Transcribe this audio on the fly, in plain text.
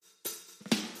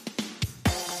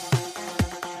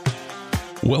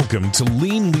Welcome to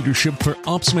Lean Leadership for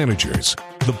Ops Managers,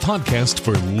 the podcast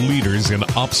for leaders in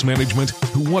ops management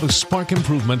who want to spark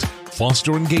improvement,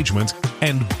 foster engagement,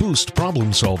 and boost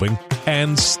problem solving,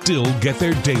 and still get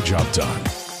their day job done.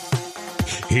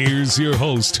 Here's your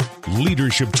host,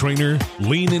 leadership trainer,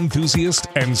 lean enthusiast,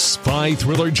 and spy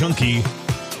thriller junkie,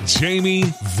 Jamie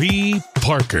V.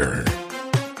 Parker.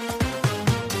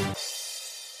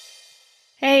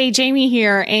 Hey, Jamie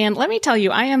here, and let me tell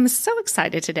you, I am so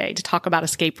excited today to talk about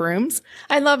escape rooms.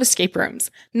 I love escape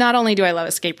rooms. Not only do I love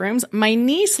escape rooms, my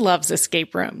niece loves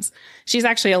escape rooms. She's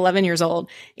actually 11 years old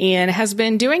and has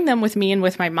been doing them with me and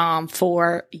with my mom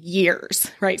for years,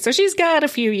 right? So she's got a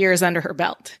few years under her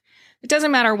belt. It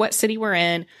doesn't matter what city we're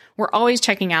in, we're always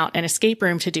checking out an escape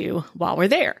room to do while we're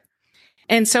there.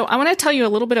 And so I want to tell you a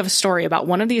little bit of a story about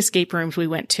one of the escape rooms we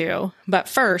went to. But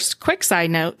first, quick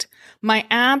side note, my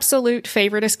absolute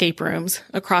favorite escape rooms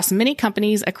across many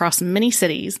companies, across many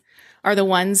cities, are the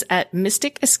ones at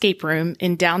Mystic Escape Room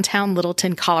in downtown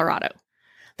Littleton, Colorado.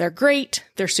 They're great,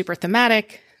 they're super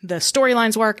thematic, the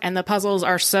storylines work, and the puzzles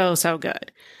are so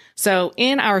good. So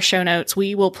in our show notes,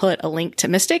 we will put a link to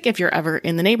Mystic if you're ever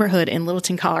in the neighborhood in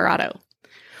Littleton, Colorado.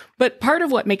 But part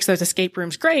of what makes those escape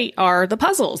rooms great are the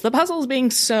puzzles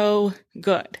being so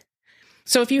good.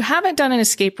 So if you haven't done an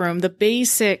escape room, the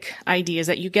basic idea is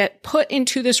that you get put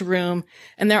into this room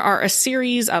and there are a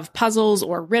series of puzzles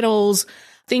or riddles,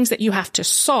 things that you have to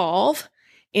solve,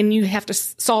 and you have to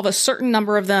solve a certain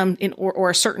number of them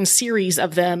or a certain series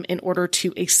of them in order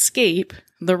to escape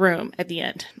the room at the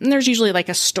end. And there's usually like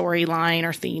a storyline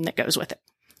or theme that goes with it.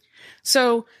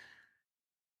 So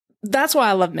that's why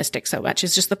I love Mystic so much.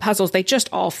 It's just the puzzles, they just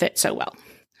all fit so well.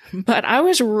 But I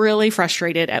was really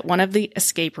frustrated at one of the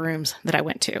escape rooms that I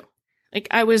went to. Like,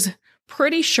 I was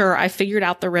pretty sure I figured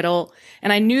out the riddle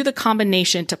and I knew the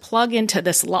combination to plug into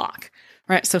this lock,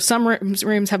 right? So some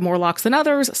rooms have more locks than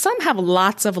others. Some have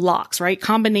lots of locks, right?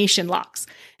 Combination locks.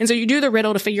 And so you do the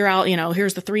riddle to figure out,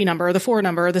 here's the 3 number, or the 4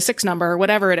 number, or the 6 number, or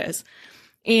whatever it is.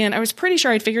 And I was pretty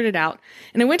sure I'd figured it out.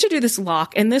 And I went to do this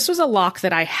lock, and this was a lock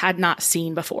that I had not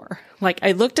seen before. Like,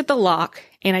 I looked at the lock,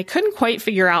 and I couldn't quite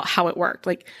figure out how it worked.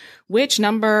 Like, which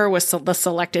number was the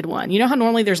selected one? You know how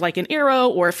normally there's like an arrow,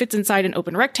 or it fits inside an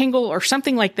open rectangle, or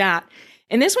something like that.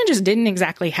 And this one just didn't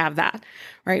exactly have that,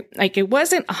 right? Like, it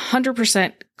wasn't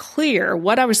 100% clear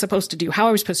what I was supposed to do, how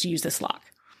I was supposed to use this lock.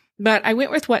 But I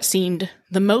went with what seemed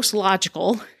the most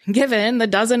logical, given the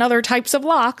dozen other types of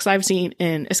locks I've seen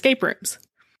in escape rooms.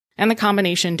 And the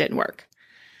combination didn't work.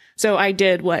 So I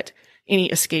did what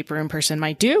any escape room person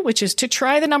might do, which is to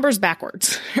try the numbers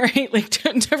backwards, right? Like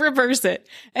to reverse it.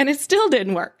 And it still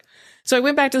didn't work. So I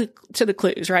went back to the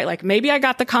clues, right? Like, maybe I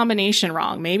got the combination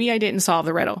wrong. Maybe I didn't solve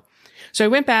the riddle. So I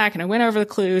went back and I went over the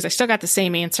clues. I still got the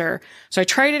same answer. So I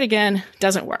tried it again.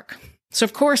 Doesn't work. So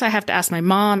of course I have to ask my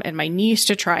mom and my niece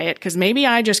to try it, because maybe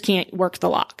I just can't work the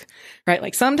lock, right?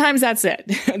 Like, sometimes that's it.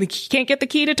 You can't get the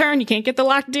key to turn. You can't get the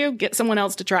lock to do. Get someone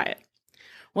else to try it.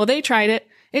 Well, they tried it.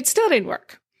 It still didn't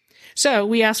work. So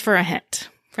we asked for a hint,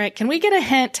 right? Can we get a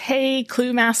hint? Hey,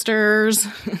 clue masters,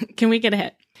 can we get a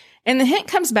hint? And the hint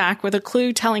comes back with a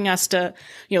clue telling us to,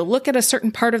 look at a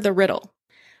certain part of the riddle,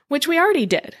 which we already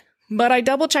did. But I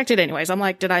double checked it anyways. I'm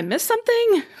like, did I miss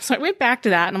something? So I went back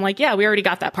to that and I'm like, yeah, we already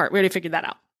got that part. We already figured that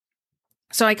out.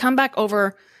 So I come back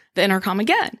over the intercom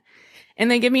again, and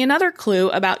they give me another clue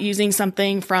about using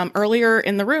something from earlier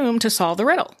in the room to solve the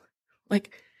riddle.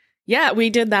 Like, yeah, we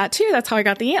did that too. That's how I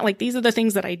got the ant. Like, these are the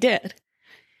things that I did.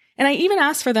 And I even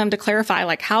asked for them to clarify,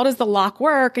 like, how does the lock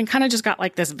work? And kind of just got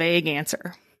like this vague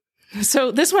answer.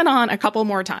 So this went on a couple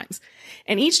more times.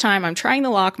 And each time I'm trying the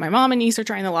lock, my mom and niece are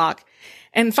trying the lock.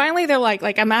 And finally they're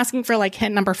like, I'm asking for like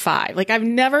hint number 5. Like, I've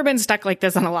never been stuck like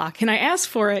this on a lock. And I asked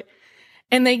for it,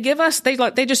 and they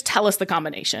just tell us the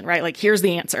combination, right? Like, here's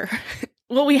the answer.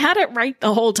 Well, we had it right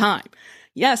the whole time.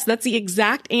 Yes, that's the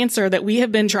exact answer that we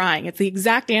have been trying. It's the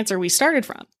exact answer we started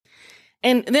from.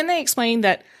 And then they explained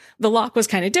that the lock was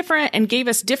kind of different and gave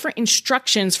us different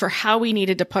instructions for how we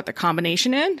needed to put the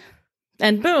combination in.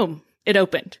 And boom, it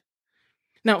opened.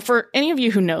 Now, for any of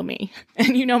you who know me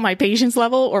and you know my patience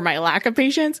level or my lack of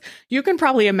patience, you can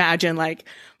probably imagine like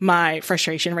my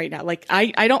frustration right now. Like,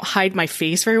 I don't hide my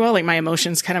face very well. Like, my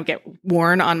emotions kind of get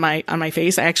worn on my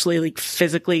face. I actually like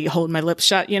physically hold my lips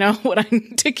shut,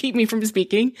 to keep me from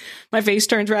speaking. My face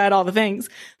turns red, all the things.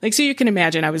 Like, so you can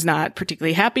imagine I was not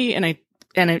particularly happy, and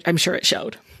I'm sure it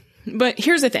showed. But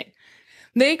here's the thing.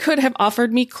 They could have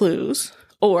offered me clues,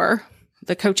 or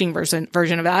the coaching version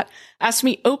of that, asked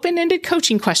me open-ended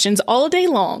coaching questions all day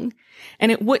long,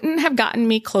 and it wouldn't have gotten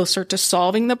me closer to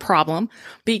solving the problem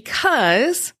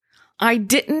because I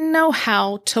didn't know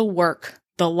how to work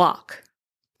the lock.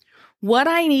 What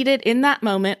I needed in that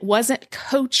moment wasn't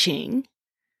coaching.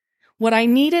 What I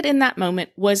needed in that moment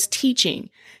was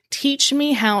teaching. Teach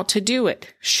me how to do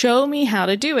it. Show me how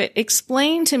to do it.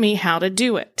 Explain to me how to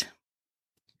do it.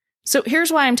 So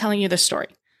here's why I'm telling you this story.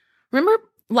 Remember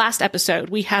last episode,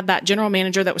 we had that general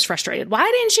manager that was frustrated. Why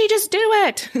didn't she just do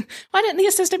it? Why didn't the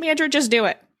assistant manager just do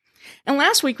it? And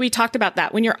last week we talked about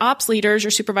that. When your ops leaders,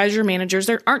 your supervisors, your managers,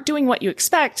 they aren't doing what you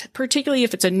expect, particularly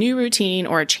if it's a new routine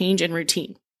or a change in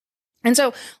routine. And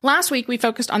so last week we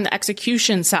focused on the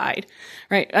execution side,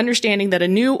 right? Understanding that a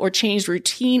new or changed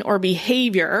routine or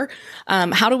behavior,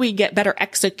 how do we get better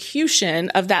execution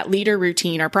of that leader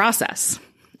routine or process?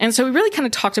 And so we really kind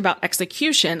of talked about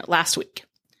execution last week.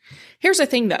 Here's the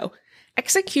thing though,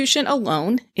 execution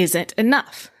alone isn't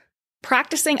enough.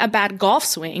 Practicing a bad golf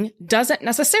swing doesn't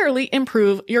necessarily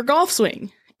improve your golf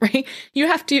swing. Right? You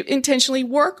have to intentionally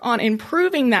work on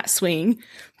improving that swing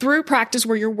through practice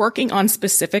where you're working on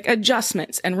specific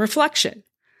adjustments and reflection.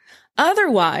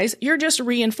 Otherwise, you're just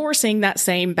reinforcing that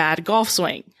same bad golf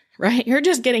swing, right? You're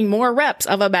just getting more reps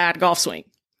of a bad golf swing.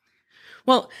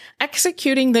 Well,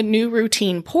 executing the new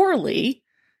routine poorly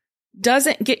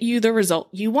doesn't get you the result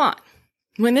you want.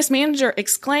 When this manager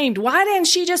exclaimed, "Why didn't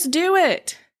she just do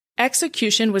it?"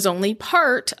 Execution was only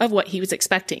part of what he was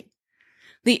expecting.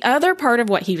 The other part of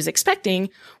what he was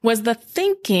expecting was the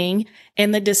thinking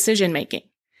and the decision making.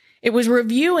 It was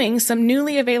reviewing some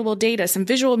newly available data, some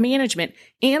visual management,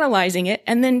 analyzing it,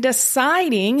 and then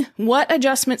deciding what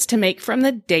adjustments to make from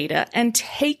the data and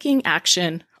taking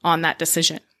action on that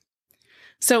decision.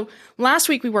 So last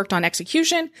week we worked on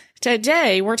execution.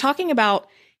 Today we're talking about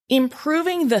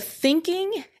improving the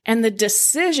thinking and the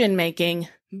decision making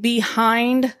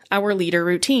behind our leader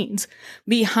routines,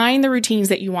 behind the routines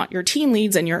that you want your team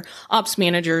leads and your ops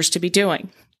managers to be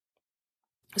doing.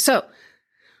 So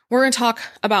we're going to talk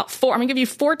about I'm going to give you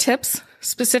 4 tips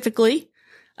specifically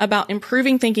about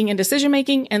improving thinking and decision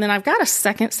making. And then I've got a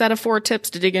second set of 4 tips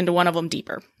to dig into one of them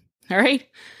deeper. All right.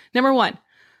 Number 1,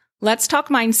 let's talk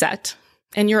mindset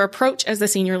and your approach as the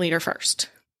senior leader first.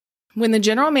 When the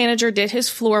general manager did his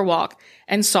floor walk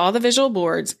and saw the visual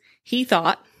boards, he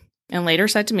thought, and later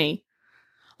said to me,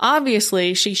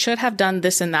 obviously, she should have done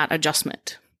this and that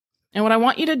adjustment. And what I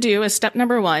want you to do as step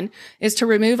number 1 is to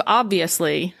remove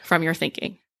obviously from your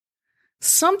thinking.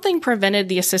 Something prevented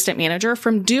the assistant manager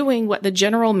from doing what the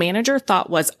general manager thought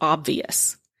was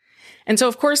obvious. And so,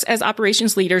 of course, as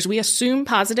operations leaders, we assume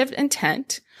positive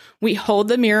intent. We hold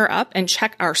the mirror up and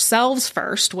check ourselves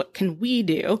first. What can we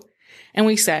do? And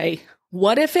we say,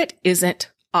 what if it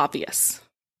isn't obvious?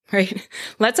 Right?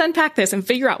 Let's unpack this and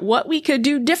figure out what we could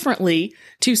do differently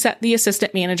to set the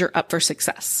assistant manager up for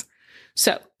success.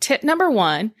 So tip number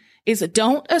 1 is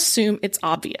don't assume it's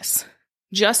obvious.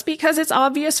 Just because it's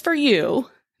obvious for you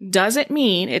doesn't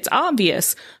mean it's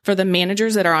obvious for the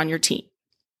managers that are on your team.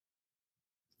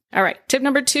 All right. Tip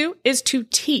number 2 is to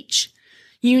teach.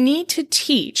 You need to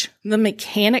teach the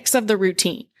mechanics of the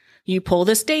routine. You pull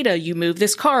this data, you move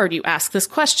this card, you ask this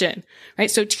question,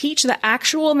 right? So teach the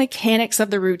actual mechanics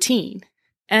of the routine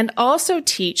and also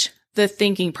teach the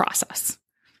thinking process.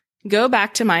 Go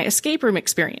back to my escape room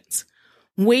experience.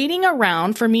 Waiting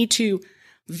around for me to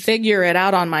figure it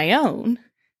out on my own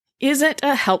isn't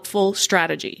a helpful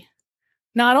strategy.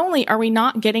 Not only are we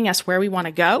not getting us where we want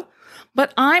to go,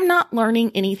 but I'm not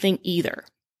learning anything either.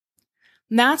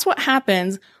 That's what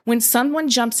happens when someone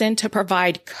jumps in to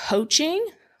provide coaching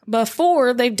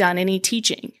before they've done any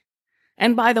teaching.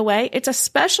 And by the way, it's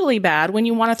especially bad when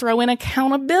you want to throw in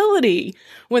accountability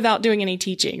without doing any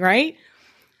teaching, right?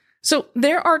 So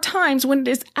there are times when it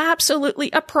is absolutely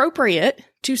appropriate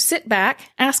to sit back,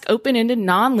 ask open-ended,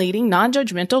 non-leading,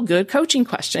 non-judgmental, good coaching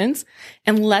questions,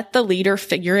 and let the leader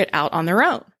figure it out on their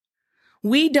own.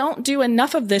 We don't do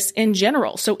enough of this in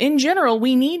general. So in general,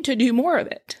 we need to do more of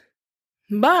it.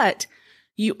 But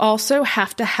you also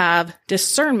have to have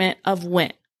discernment of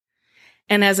when.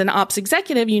 And as an ops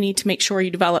executive, you need to make sure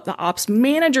you develop the ops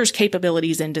manager's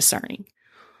capabilities in discerning.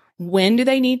 When do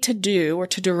they need to do or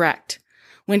to direct?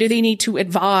 When do they need to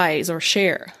advise or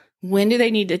share? When do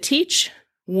they need to teach?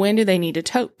 When do they need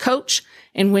to coach?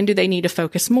 And when do they need to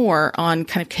focus more on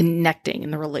kind of connecting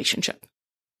in the relationship?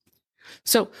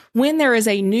 So when there is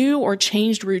a new or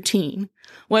changed routine,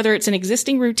 whether it's an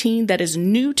existing routine that is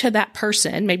new to that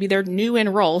person, maybe they're new in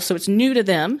role, so it's new to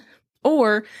them,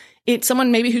 or it's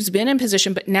someone maybe who's been in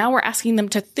position, but now we're asking them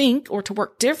to think or to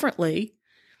work differently,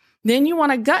 then you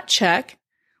want to gut check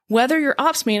whether your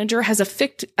ops manager has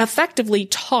effectively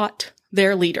taught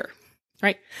their leader,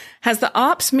 right? Has the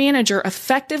ops manager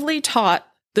effectively taught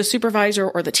the supervisor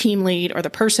or the team lead or the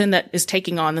person that is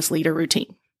taking on this leader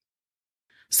routine?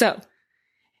 So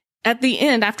At the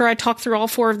end, after I talk through all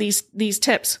 4 of these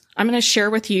tips, I'm going to share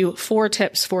with you 4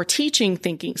 tips for teaching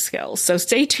thinking skills. So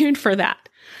stay tuned for that.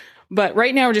 But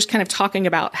right now, we're just kind of talking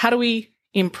about how do we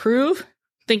improve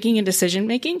thinking and decision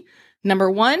making. Number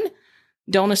 1,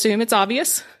 don't assume it's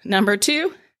obvious. Number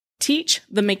 2, teach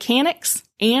the mechanics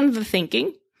and the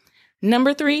thinking.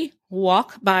 Number 3,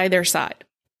 walk by their side.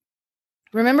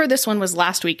 Remember, this one was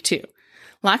last week too.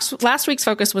 Last week's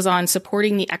focus was on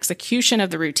supporting the execution of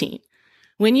the routine.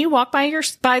 When you walk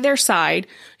by their side,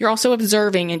 you're also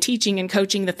observing and teaching and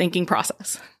coaching the thinking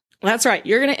process. That's right.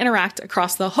 You're going to interact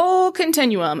across the whole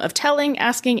continuum of telling,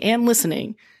 asking, and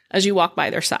listening as you walk by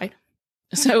their side.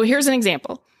 So here's an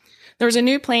example. There was a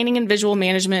new planning and visual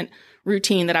management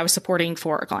routine that I was supporting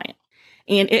for a client.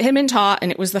 And it had been taught,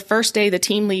 and it was the first day the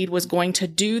team lead was going to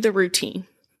do the routine.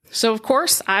 So of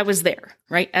course I was there,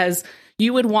 right? As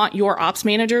you would want your ops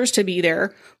managers to be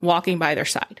there walking by their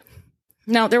side.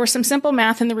 Now, there was some simple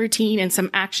math in the routine and some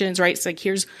actions, right? It's like,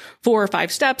 here's 4 or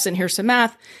 5 steps and here's some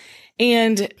math.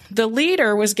 And the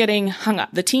leader was getting hung up.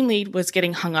 The team lead was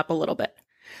getting hung up a little bit.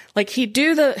 Like, he'd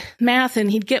do the math and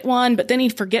he'd get one, but then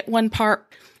he'd forget one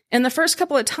part. And the first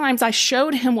couple of times I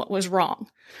showed him what was wrong,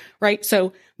 right?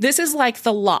 So this is like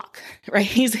the lock, right?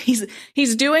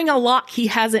 He's doing a lock he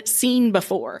hasn't seen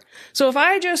before. So if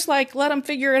I just like let him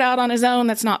figure it out on his own,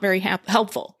 that's not very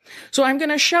helpful. So I'm going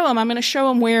to show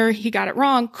him where he got it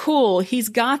wrong. Cool. He's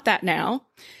got that now.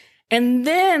 And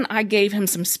then I gave him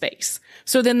some space.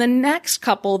 So then the next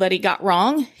couple that he got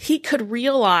wrong, he could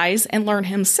realize and learn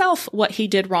himself what he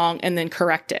did wrong and then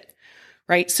correct it.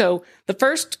 Right? So the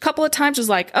first couple of times was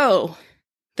like, oh,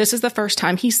 this is the first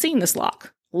time he's seen this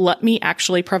lock. Let me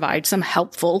actually provide some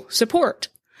helpful support.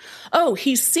 Oh,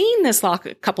 he's seen this lock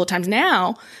a couple of times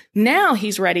now. Now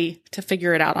he's ready to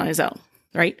figure it out on his own,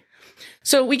 right?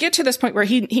 So we get to this point where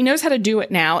he knows how to do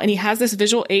it now, and he has this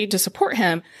visual aid to support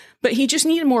him, but he just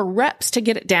needed more reps to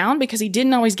get it down because he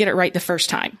didn't always get it right the first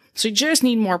time. So you just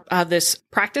need more of this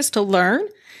practice to learn,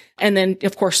 and then,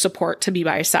 of course, support to be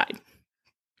by his side.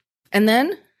 And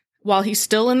then, while he's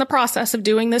still in the process of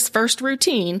doing this first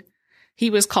routine, he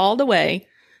was called away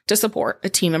to support a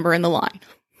team member in the line.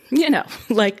 You know,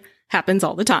 like happens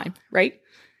all the time, right?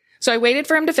 So I waited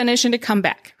for him to finish and to come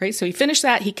back, right? So he finished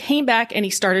that, he came back, and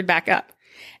he started back up.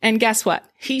 And guess what?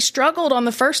 He struggled on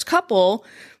the first couple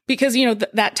because, you know,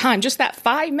 that time, just that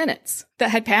 5 minutes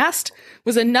that had passed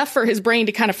was enough for his brain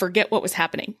to kind of forget what was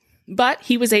happening. But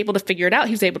he was able to figure it out.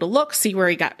 He was able to look, see where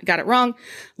he got it wrong,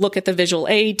 look at the visual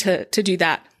aid to do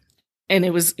that. And it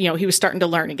was, you know, he was starting to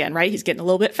learn again, right? He's getting a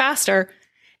little bit faster.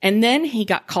 And then he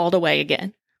got called away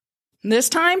again. This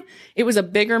time, it was a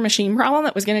bigger machine problem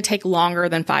that was going to take longer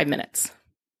than 5 minutes.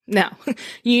 Now,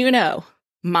 you know,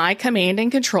 my command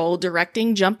and control,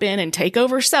 directing, jump in, and take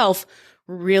over self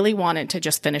really wanted to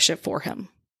just finish it for him.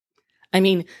 I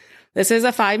mean, this is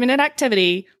a 5-minute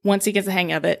activity once he gets the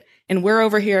hang of it. And we're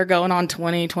over here going on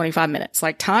 20, 25 minutes.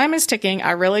 Like, time is ticking.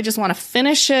 I really just want to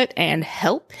finish it and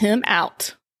help him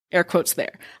out. Air quotes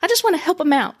there. I just want to help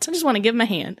him out. I just want to give him a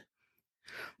hand.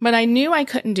 But I knew I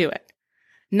couldn't do it.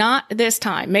 Not this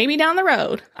time. Maybe down the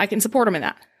road, I can support him in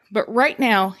that. But right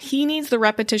now, he needs the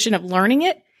repetition of learning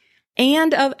it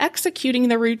and of executing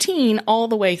the routine all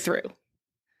the way through.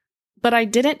 But I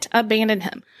didn't abandon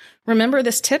him. Remember,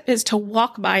 this tip is to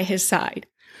walk by his side.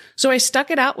 So I stuck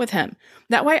it out with him.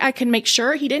 That way I can make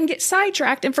sure he didn't get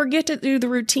sidetracked and forget to do the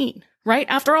routine, right?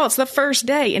 After all, it's the first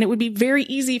day, and it would be very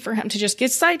easy for him to just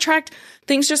get sidetracked.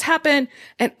 Things just happen,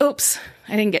 and oops,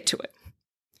 I didn't get to it.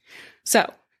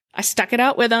 So I stuck it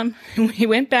out with him, and he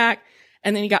went back,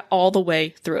 and then he got all the way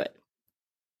through it.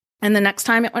 And the next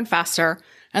time it went faster,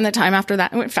 and the time after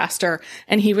that it went faster,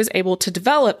 and he was able to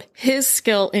develop his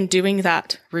skill in doing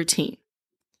that routine.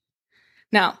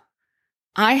 Now,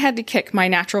 I had to kick my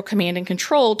natural command and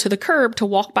control to the curb to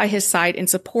walk by his side in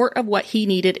support of what he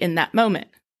needed in that moment.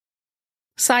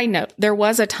 Side note, there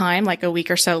was a time like a week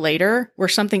or so later where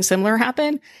something similar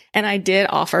happened, and I did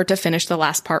offer to finish the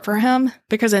last part for him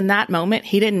because in that moment,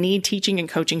 he didn't need teaching and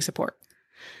coaching support.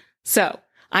 So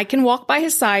I can walk by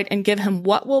his side and give him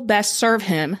what will best serve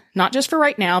him, not just for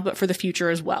right now, but for the future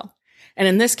as well. And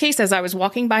in this case, as I was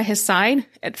walking by his side,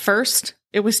 at first,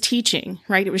 it was teaching,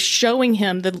 right? It was showing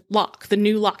him the lock, the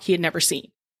new lock he had never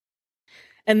seen.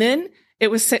 And then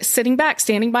it was sitting back,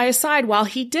 standing by his side while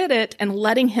he did it and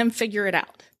letting him figure it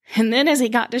out. And then as he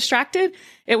got distracted,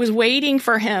 it was waiting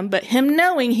for him, but him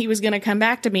knowing he was going to come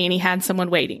back to me and he had someone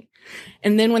waiting.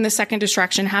 And then when the second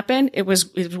distraction happened, it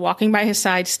was walking by his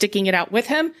side, sticking it out with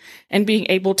him and being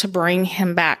able to bring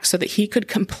him back so that he could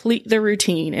complete the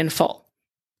routine in full,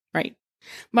 right?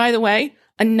 By the way,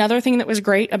 Another thing that was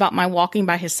great about my walking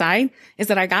by his side is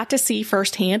that I got to see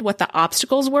firsthand what the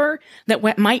obstacles were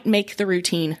that might make the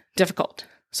routine difficult.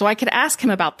 So I could ask him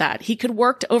about that. He could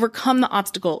work to overcome the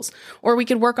obstacles, or we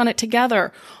could work on it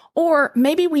together, or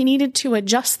maybe we needed to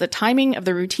adjust the timing of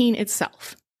the routine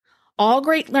itself. All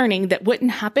great learning that wouldn't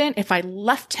happen if I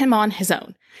left him on his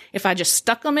own. If I just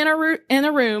stuck him in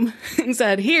a room and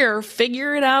said, here,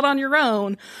 figure it out on your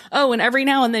own. Oh, and every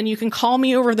now and then you can call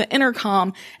me over the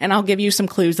intercom and I'll give you some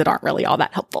clues that aren't really all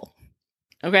that helpful.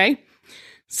 Okay.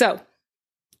 So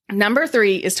number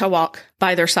 3 is to walk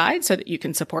by their side so that you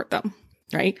can support them,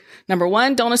 right? Number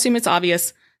 1, don't assume it's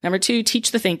obvious. Number 2,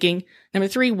 teach the thinking. Number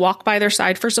 3, walk by their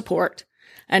side for support.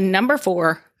 And number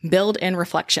 4, build in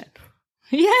reflection.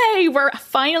 Yay! We're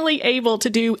finally able to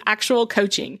do actual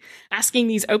coaching, asking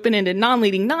these open-ended,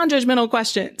 non-leading, non-judgmental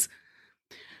questions.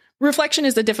 Reflection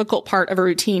is the difficult part of a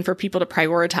routine for people to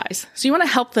prioritize. So you want to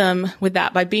help them with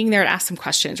that by being there to ask them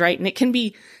questions, right? And it can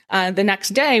be the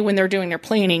next day when they're doing their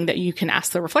planning that you can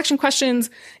ask the reflection questions.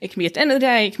 It can be at the end of the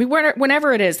day. It can be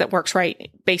whenever it is that works right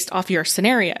based off your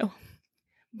scenario.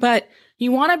 But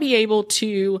you want to be able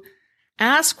to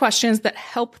ask questions that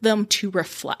help them to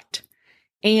reflect.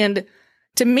 And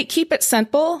to keep it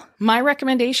simple, my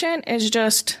recommendation is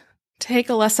just take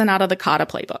a lesson out of the Kata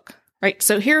playbook, right?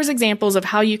 So here's examples of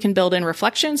how you can build in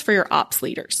reflections for your ops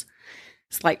leaders.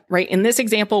 It's like, right, in this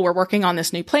example, we're working on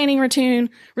this new planning routine.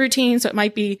 So it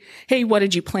might be, hey, what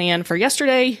did you plan for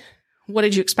yesterday? What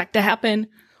did you expect to happen?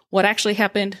 What actually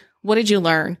happened? What did you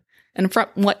learn? And from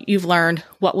what you've learned,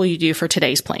 what will you do for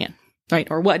today's plan, right?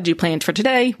 Or what did you plan for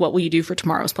today? What will you do for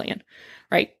tomorrow's plan,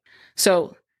 right?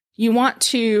 So you want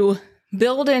to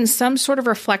build in some sort of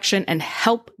reflection and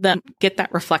help them get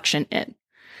that reflection in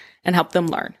and help them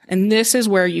learn. And this is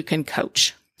where you can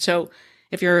coach. So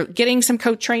if you're getting some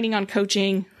training on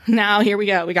coaching, now here we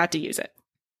go. We got to use it.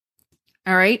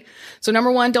 All right. So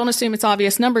number 1, don't assume it's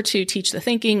obvious. Number 2, teach the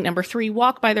thinking. Number 3,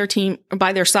 walk by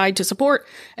their side to support.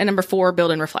 And number 4,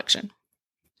 build in reflection.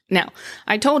 Now,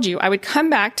 I told you I would come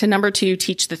back to number 2,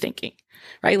 teach the thinking,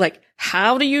 right? Like,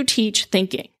 how do you teach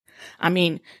thinking? I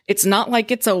mean, it's not like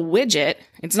it's a widget.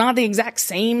 It's not the exact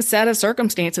same set of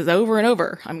circumstances over and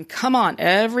over. I mean, come on.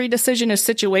 Every decision is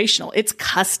situational. It's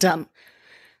custom.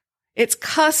 It's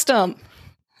custom.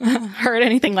 Heard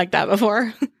anything like that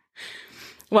before?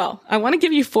 Well, I want to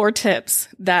give you 4 tips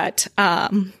that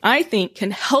I think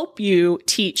can help you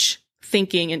teach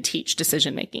thinking and teach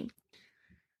decision making.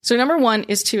 So number 1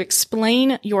 is to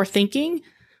explain your thinking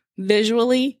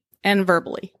visually and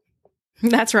verbally.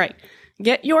 That's right.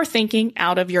 Get your thinking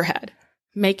out of your head.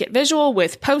 Make it visual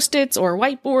with Post-its or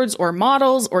whiteboards or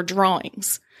models or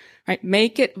drawings, right?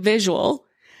 Make it visual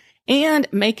and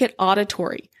make it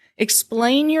auditory.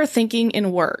 Explain your thinking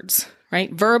in words,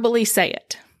 right? Verbally say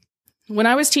it. When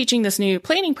I was teaching this new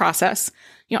planning process,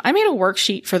 I made a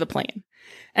worksheet for the plan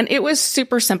and it was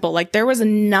super simple. Like there was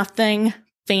nothing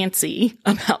fancy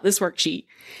about this worksheet.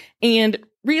 And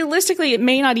realistically, it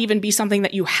may not even be something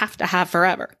that you have to have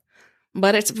forever.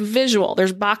 But it's visual.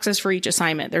 There's boxes for each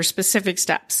assignment. There's specific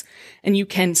steps. And you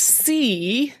can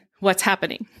see what's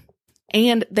happening.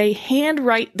 And they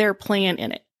handwrite their plan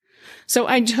in it. So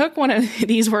I took one of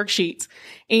these worksheets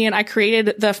and I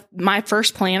created my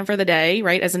first plan for the day,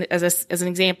 right, as an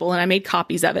example, and I made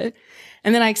copies of it.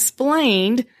 And then I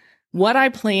explained what I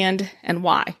planned and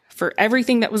why. For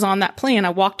everything that was on that plan, I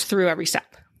walked through every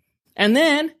step. And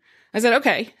then I said,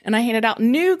 okay, and I handed out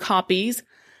new copies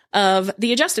of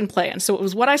the adjusted plan. So it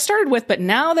was what I started with, but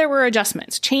now there were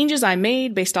adjustments, changes I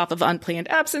made based off of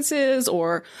unplanned absences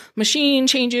or machine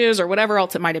changes or whatever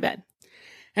else it might have been.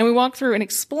 And we walked through and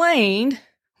explained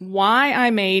why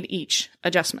I made each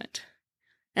adjustment.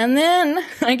 And then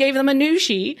I gave them a new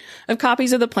sheet of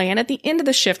copies of the plan at the end of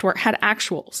the shift where it had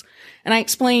actuals. And I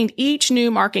explained each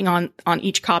new marking on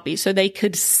each copy so they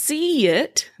could see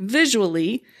it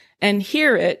visually and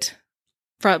hear it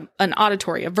from an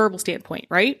auditory, a verbal standpoint,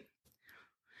 right?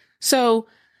 So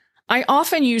I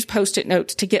often use Post-it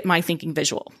notes to get my thinking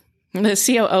visual. The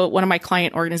COO at one of my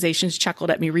client organizations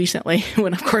chuckled at me recently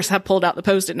when, of course, I pulled out the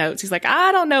Post-it notes. He's like,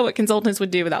 I don't know what consultants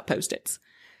would do without Post-its.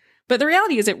 But the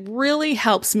reality is it really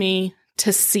helps me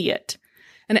to see it.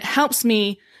 And it helps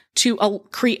me to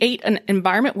create an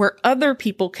environment where other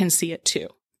people can see it too.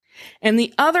 And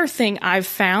the other thing I've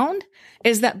found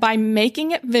is that by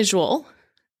making it visual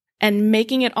and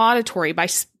making it auditory,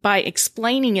 by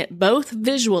explaining it both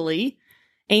visually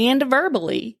and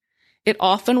verbally, it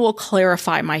often will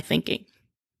clarify my thinking.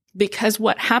 Because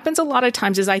what happens a lot of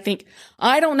times is I think,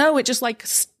 I don't know, it just like,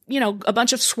 a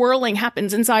bunch of swirling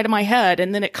happens inside of my head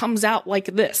and then it comes out like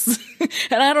this.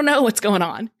 And I don't know what's going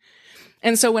on.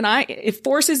 And so it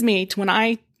forces me to, when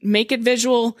I make it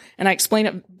visual and I explain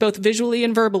it both visually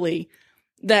and verbally,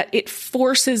 that it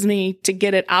forces me to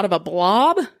get it out of a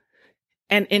blob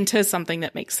and into something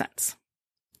that makes sense.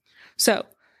 So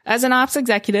as an ops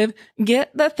executive,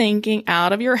 get the thinking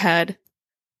out of your head,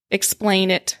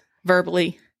 explain it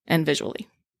verbally and visually,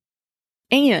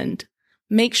 and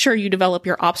make sure you develop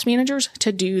your ops managers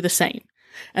to do the same,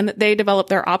 and that they develop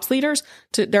their ops leaders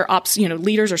to their ops,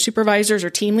 leaders or supervisors or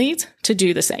team leads to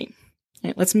do the same.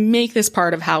 Okay, let's make this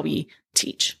part of how we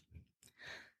teach.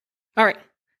 All right.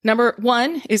 Number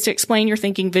 1 is to explain your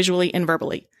thinking visually and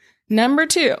verbally.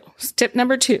 Tip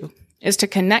number two is to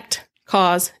connect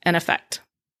cause and effect.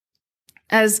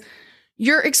 As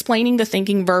you're explaining the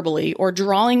thinking verbally or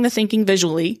drawing the thinking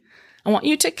visually, I want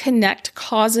you to connect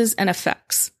causes and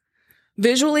effects.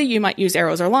 Visually, you might use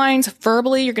arrows or lines.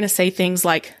 Verbally, you're going to say things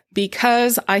like,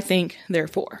 because I think,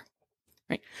 therefore.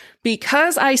 Right?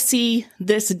 Because I see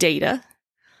this data,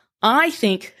 I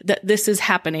think that this is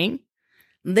happening.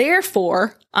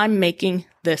 Therefore, I'm making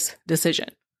this decision.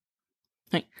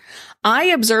 Right? I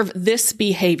observe this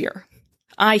behavior.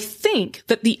 I think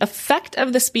that the effect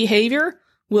of this behavior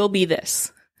will be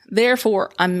this.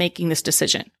 Therefore, I'm making this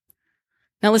decision.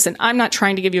 Now listen, I'm not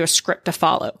trying to give you a script to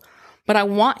follow, but I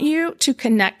want you to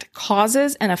connect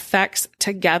causes and effects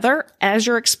together as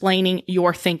you're explaining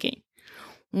your thinking.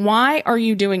 Why are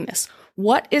you doing this?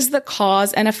 What is the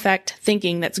cause and effect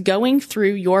thinking that's going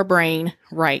through your brain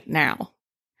right now?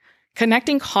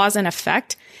 Connecting cause and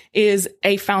effect is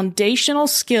a foundational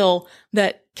skill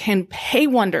that can pay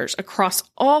wonders across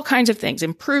all kinds of things,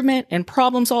 improvement and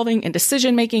problem solving and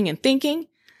decision making and thinking.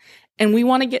 And we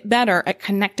want to get better at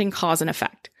connecting cause and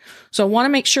effect. So I want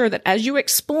to make sure that as you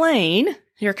explain,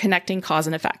 you're connecting cause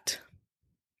and effect.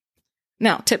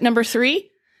 Now, tip number 3,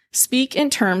 speak in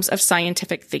terms of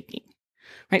scientific thinking,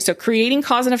 right? So creating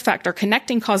cause and effect or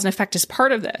connecting cause and effect is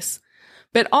part of this.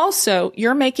 But also,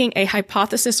 you're making a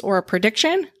hypothesis or a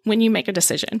prediction when you make a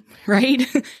decision, right?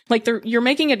 Like you're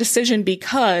making a decision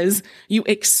because you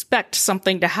expect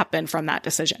something to happen from that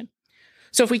decision.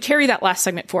 So if we carry that last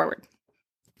segment forward,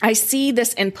 I see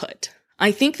this input.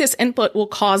 I think this input will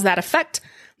cause that effect.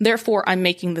 Therefore, I'm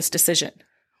making this decision.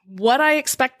 What I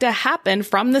expect to happen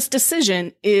from this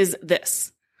decision is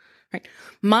this, right?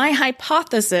 My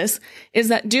hypothesis is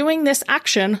that doing this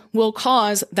action will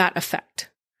cause that effect.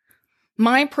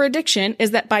 My prediction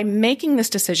is that by making this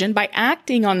decision, by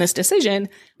acting on this decision,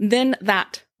 then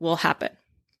that will happen.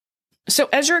 So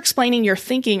as you're explaining your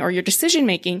thinking or your decision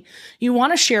making, you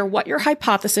want to share what your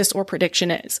hypothesis or prediction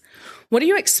is. What do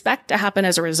you expect to happen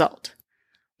as a result?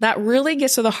 That really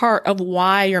gets to the heart of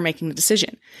why you're making the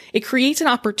decision. It creates an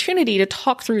opportunity to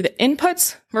talk through the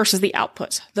inputs versus the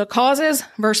outputs, the causes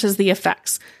versus the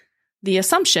effects, the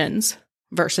assumptions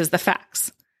versus the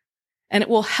facts. And it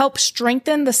will help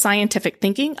strengthen the scientific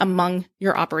thinking among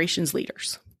your operations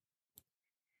leaders.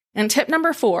 And tip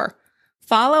number 4,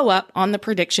 follow up on the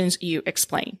predictions you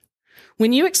explain.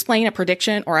 When you explain a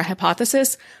prediction or a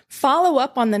hypothesis, follow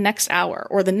up on the next hour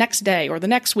or the next day or the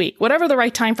next week, whatever the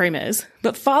right time frame is,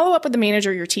 but follow up with the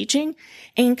manager you're teaching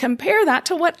and compare that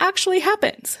to what actually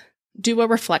happens. Do a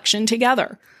reflection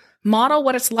together. Model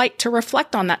what it's like to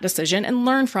reflect on that decision and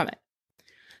learn from it.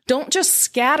 Don't just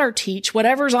scatter teach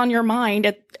whatever's on your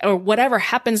mind or whatever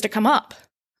happens to come up.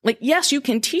 Like, yes, you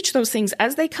can teach those things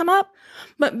as they come up,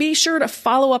 but be sure to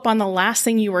follow up on the last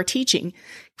thing you were teaching.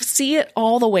 See it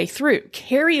all the way through.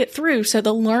 Carry it through so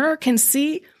the learner can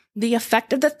see the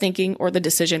effect of the thinking or the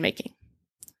decision making.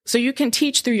 So you can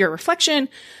teach through your reflection.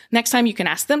 Next time you can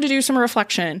ask them to do some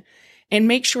reflection and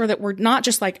make sure that we're not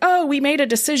just like, oh, we made a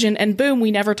decision and boom,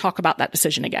 we never talk about that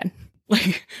decision again.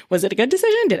 Like, was it a good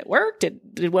decision? Did it work?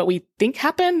 Did what we think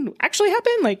happened actually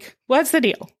happen? Like, what's the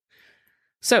deal?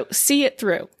 So see it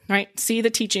through, right? See the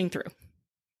teaching through.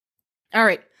 All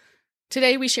right.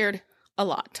 Today we shared a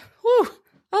lot.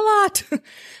 A lot.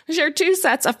 We shared 2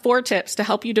 sets of 4 tips to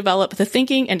help you develop the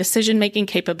thinking and decision-making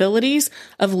capabilities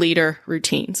of leader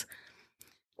routines,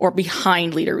 or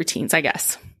behind leader routines, I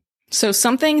guess. So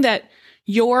something that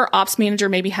your ops manager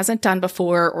maybe hasn't done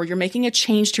before, or you're making a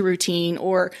change to routine,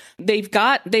 or they've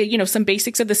got some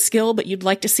basics of the skill, but you'd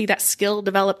like to see that skill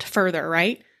developed further,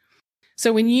 right?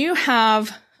 So when you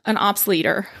have an ops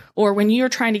leader, or when you're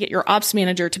trying to get your ops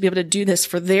manager to be able to do this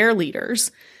for their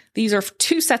leaders, these are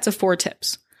 2 sets of 4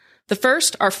 tips. The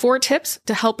first are 4 tips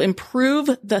to help improve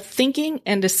the thinking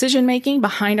and decision-making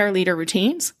behind our leader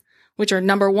routines, which are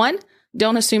number 1,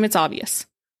 don't assume it's obvious.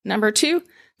 Number 2,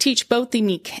 teach both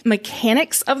the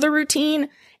mechanics of the routine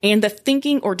and the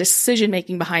thinking or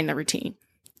decision-making behind the routine.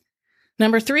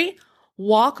 Number 3,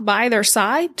 walk by their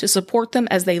side to support them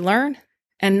as they learn.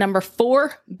 And number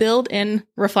 4, build in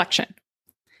reflection.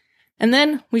 And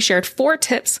then we shared 4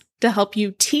 tips to help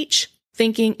you teach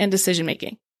thinking and decision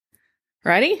making.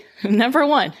 Ready? Number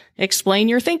 1, explain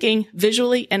your thinking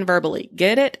visually and verbally.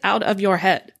 Get it out of your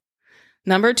head.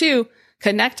 Number 2,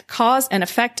 connect cause and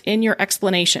effect in your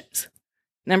explanations.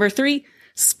 Number 3,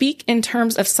 speak in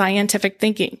terms of scientific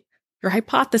thinking, your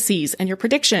hypotheses and your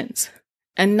predictions.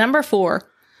 And number 4,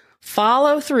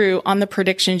 follow through on the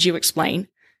predictions you explain.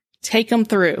 Take them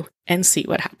through and see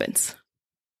what happens.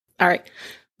 All right,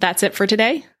 that's it for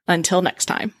today. Until next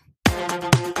time.